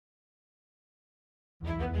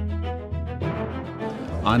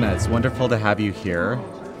Anna, it's wonderful to have you here.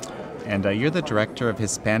 And you're the director of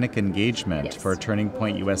Hispanic engagement Yes. for Turning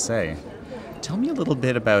Point USA. Tell me a little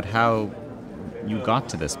bit about how you got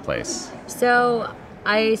to this place. So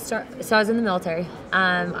I was in the military.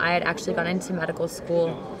 I had actually gone into medical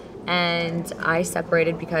school, and I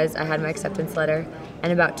separated because I had my acceptance letter.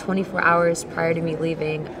 And about 24 hours prior to me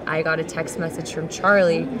leaving, I got a text message from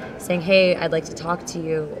Charlie saying, "Hey, I'd like to talk to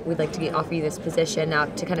you. We'd like to offer you this position." Now,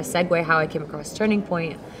 to kind of segue how I came across Turning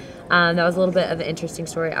Point, that was a little bit of an interesting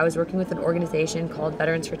story. I was working with an organization called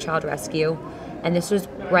Veterans for Child Rescue, and this was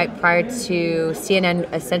right prior to CNN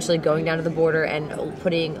essentially going down to the border and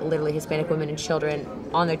putting literally Hispanic women and children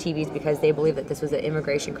on their TVs because they believed that this was an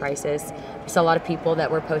immigration crisis. We saw a lot of people that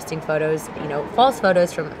were posting photos, false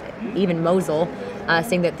photos from even Mosul,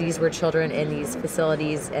 saying that these were children in these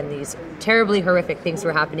facilities and these terribly horrific things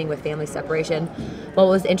were happening with family separation. What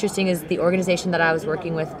was interesting is the organization that I was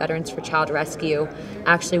working with, Veterans for Child Rescue,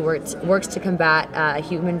 actually works to combat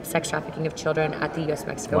human sex trafficking of children at the U.S.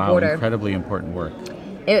 Mexico border. Wow, incredibly important work.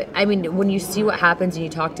 When you see what happens and you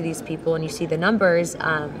talk to these people and you see the numbers,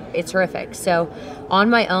 it's horrific. So on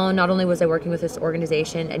my own, not only was I working with this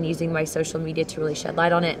organization and using my social media to really shed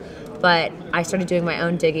light on it, but I started doing my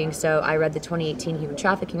own digging. So I read the 2018 human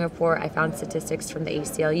trafficking report. I found statistics from the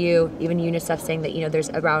ACLU, even UNICEF saying that, there's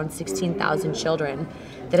around 16,000 children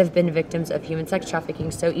that have been victims of human sex trafficking.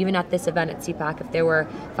 So even at this event at CPAC, if there were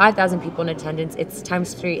 5,000 people in attendance, it's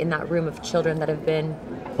times 3 in that room of children that have been.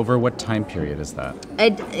 Over what time period is that?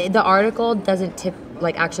 The article doesn't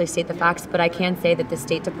actually state the facts, but I can say that the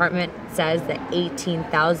State Department says that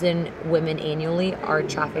 18,000 women annually are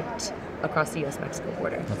trafficked across the U.S. Mexico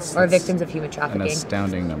border, or victims of human trafficking. An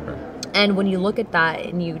astounding number. And when you look at that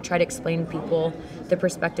and you try to explain to people the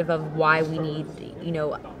perspective of why we need,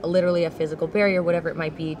 literally a physical barrier, whatever it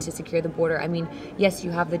might be, to secure the border. I mean, yes,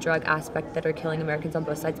 you have the drug aspect that are killing Americans on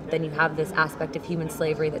both sides, but then you have this aspect of human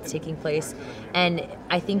slavery that's taking place. And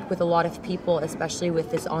I think with a lot of people, especially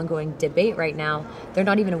with this ongoing debate right now, they're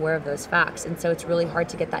not even aware of those facts. And so it's really hard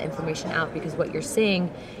to get that information out, because what you're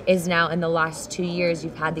seeing is now in the last 2 years,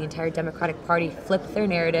 you've had the entire Democratic Party flip their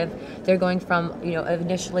narrative. They're going from,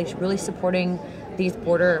 initially really supporting these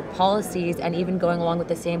border policies and even going along with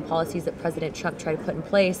the same policies that President Trump tried to put in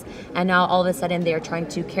place. And now all of a sudden they are trying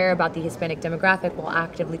to care about the Hispanic demographic while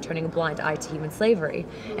actively turning a blind eye to human slavery.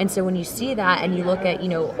 And so when you see that and you look at,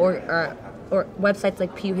 or websites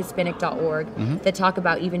like pewhispanic.org that talk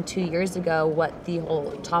about even 2 years ago what the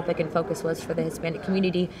whole topic and focus was for the Hispanic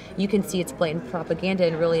community, you can see it's blatant propaganda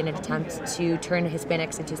and really an attempt to turn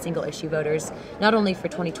Hispanics into single issue voters, not only for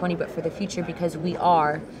 2020 but for the future, because we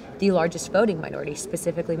are the largest voting minority,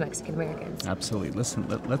 specifically Mexican Americans. Absolutely. Listen,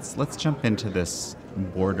 let's jump into this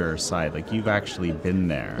border side. Like, you've actually been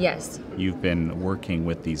there. Yes. You've been working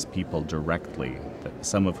with these people directly,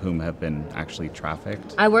 some of whom have been actually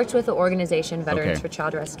trafficked. I worked with the organization Veterans for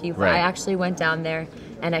Child Rescue. Right. I actually went down there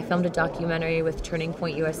and I filmed a documentary with Turning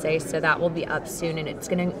Point USA, so that will be up soon, and it's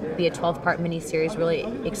going to be a 12-part miniseries really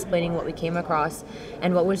explaining what we came across.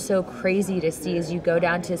 And what was so crazy to see is you go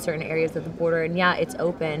down to certain areas of the border and yeah, it's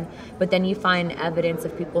open, but then you find evidence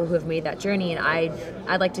of people who have made that journey. And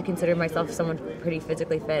I'd like to consider myself someone pretty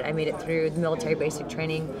physically fit. I made it through the military basic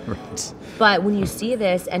training. Right. But when you see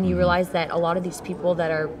this and you realize that a lot of these people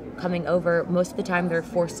that are coming over, most of the time they're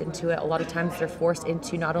forced into it. A lot of times they're forced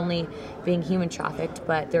into not only being human trafficked,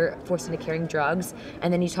 but they're forced into carrying drugs.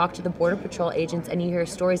 And then you talk to the Border Patrol agents and you hear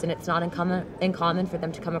stories, and it's not uncommon for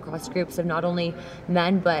them to come across groups of not only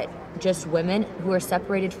men, but just women who are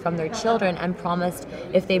separated from their children and promised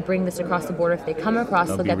if they bring this across the border, if they come across,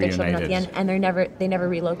 they'll get their children at the end, and they never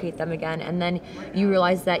relocate them again. And then you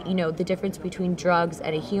realize that, the difference between drugs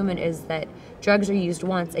and a human is that drugs are used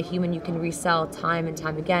once, a human you can resell time and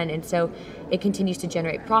time again, and so it continues to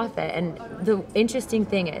generate profit. And the interesting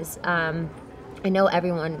thing is, I know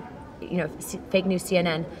everyone, fake news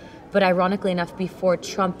CNN, but ironically enough, before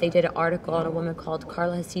Trump, they did an article on a woman called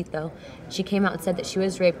Carla Jacinto. She came out and said that she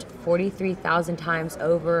was raped 43,000 times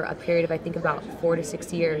over a period of, I think, about 4 to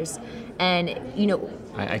 6 years. And,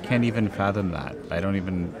 I can't even fathom that. I don't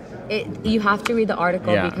even... You have to read the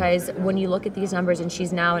article, because when you look at these numbers, and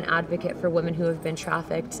she's now an advocate for women who have been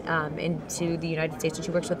trafficked into the United States, and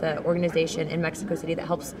she works with an organization in Mexico City that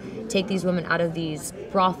helps take these women out of these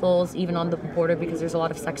brothels, even on the border, because there's a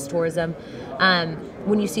lot of sex tourism.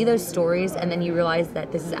 When you see those stories and then you realize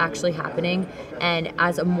that this is actually happening, and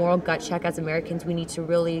as a moral gut check as Americans, we need to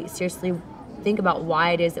really seriously think about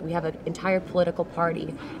why it is that we have an entire political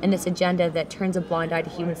party and this agenda that turns a blind eye to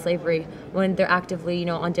human slavery when they're actively,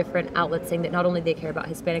 on different outlets saying that not only they care about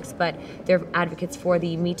Hispanics, but they're advocates for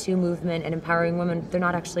the Me Too movement and empowering women. They're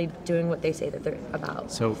not actually doing what they say that they're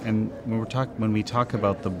about. So, and when we talk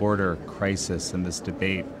about the border crisis and this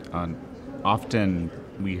debate, often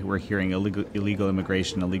we're hearing illegal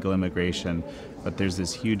immigration, but there's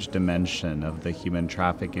this huge dimension of the human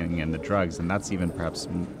trafficking and the drugs, and that's even perhaps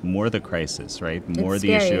more the crisis, right? More It's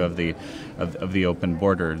the scary. issue of the open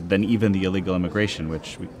border than even the illegal immigration,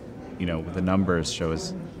 which the numbers show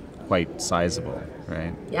is quite sizable,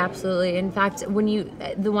 right? Yeah, absolutely. In fact,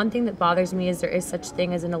 the one thing that bothers me is there is such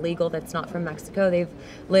thing as an illegal that's not from Mexico. They've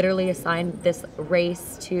literally assigned this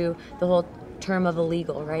race to the whole term of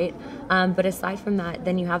illegal, right? But aside from that,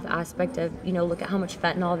 then you have the aspect of, look at how much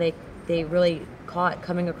fentanyl they really caught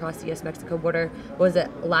coming across the U.S Mexico border. Was it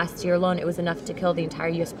last year alone? It was enough to kill the entire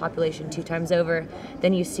U.S population 2 times over.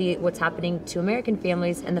 Then you see what's happening to American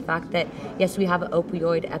families and the fact that, yes, we have an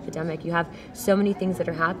opioid epidemic. You have so many things that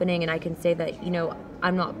are happening, and I can say that,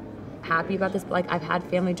 I'm not happy about this, but I've had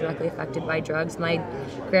family directly affected by drugs. My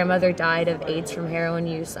grandmother died of AIDS from heroin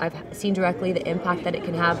use. I've seen directly the impact that it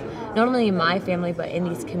can have not only in my family but in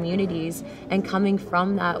these communities. And coming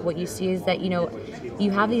from that, what you see is that you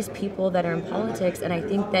have these people that are in politics, and I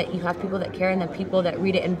think that you have people that care and then people that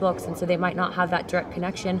read it in books, and so they might not have that direct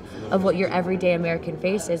connection of what your everyday American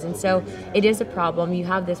faces. And so it is a problem. You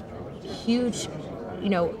have this huge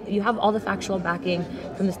you have all the factual backing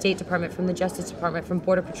from the State Department, from the Justice Department, from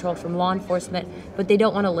Border Patrol, from law enforcement, but they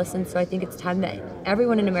don't want to listen. So I think it's time that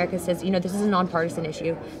everyone in America says, this is a nonpartisan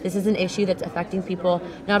issue. This is an issue that's affecting people,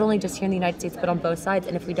 not only just here in the United States, but on both sides.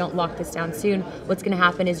 And if we don't lock this down soon, what's going to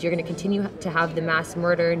happen is you're going to continue to have the mass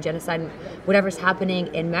murder and genocide and whatever's happening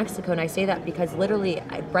in Mexico. And I say that because literally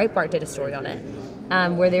Breitbart did a story on it,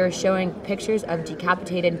 where they were showing pictures of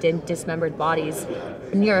decapitated and dismembered bodies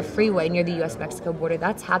near a freeway near the U.S. Mexico border.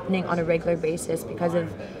 That's happening on a regular basis because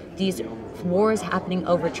of these wars happening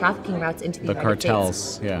over trafficking routes into the United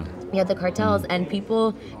cartels, States. Yeah, the cartels. And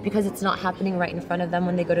people, because it's not happening right in front of them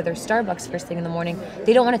when they go to their Starbucks first thing in the morning,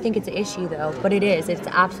 they don't want to think it's an issue though, but it is. It's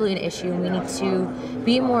absolutely an issue, and we need to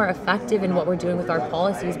be more effective in what we're doing with our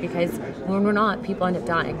policies, because when we're not, people end up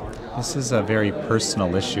dying. This is a very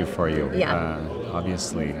personal issue for you,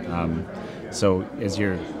 obviously. So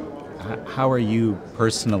how are you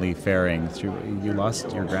personally faring through? You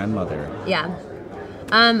lost your grandmother. Yeah.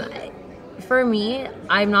 For me,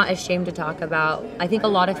 I'm not ashamed to talk about. I think a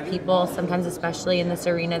lot of people, sometimes especially in this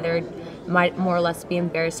arena, they might more or less be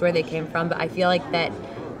embarrassed where they came from, but I feel like that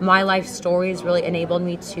my life stories really enabled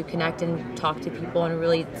me to connect and talk to people and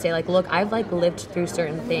really say, look, I've lived through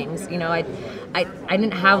certain things. I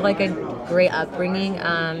didn't have a great upbringing,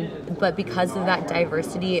 but because of that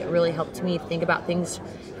diversity, it really helped me think about things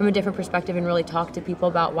from a different perspective and really talk to people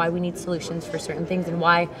about why we need solutions for certain things and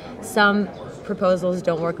why some proposals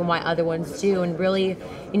don't work and why other ones do. And really,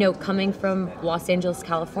 coming from Los Angeles,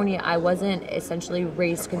 California, I wasn't essentially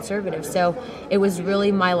raised conservative. So it was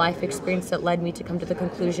really my life experience that led me to come to the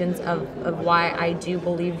conclusions of why I do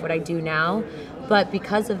believe what I do now. But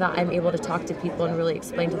because of that, I'm able to talk to people and really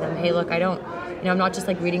explain to them, hey, look, I'm not just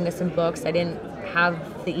reading this in books. I didn't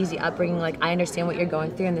have the easy upbringing. I understand what you're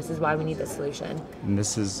going through, and this is why we need this solution. And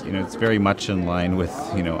this is, it's very much in line with,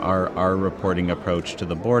 our reporting approach to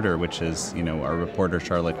the border, which is, our reporter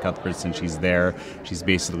Charlotte Cuthbertson, she's there. She's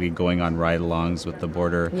basically going on ride-alongs with the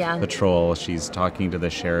Border Patrol. She's talking to the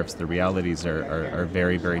sheriffs. The realities are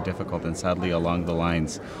very, very difficult, and sadly along the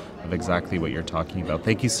lines of exactly what you're talking about.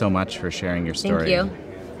 Thank you so much for sharing your story. Thank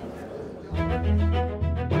you.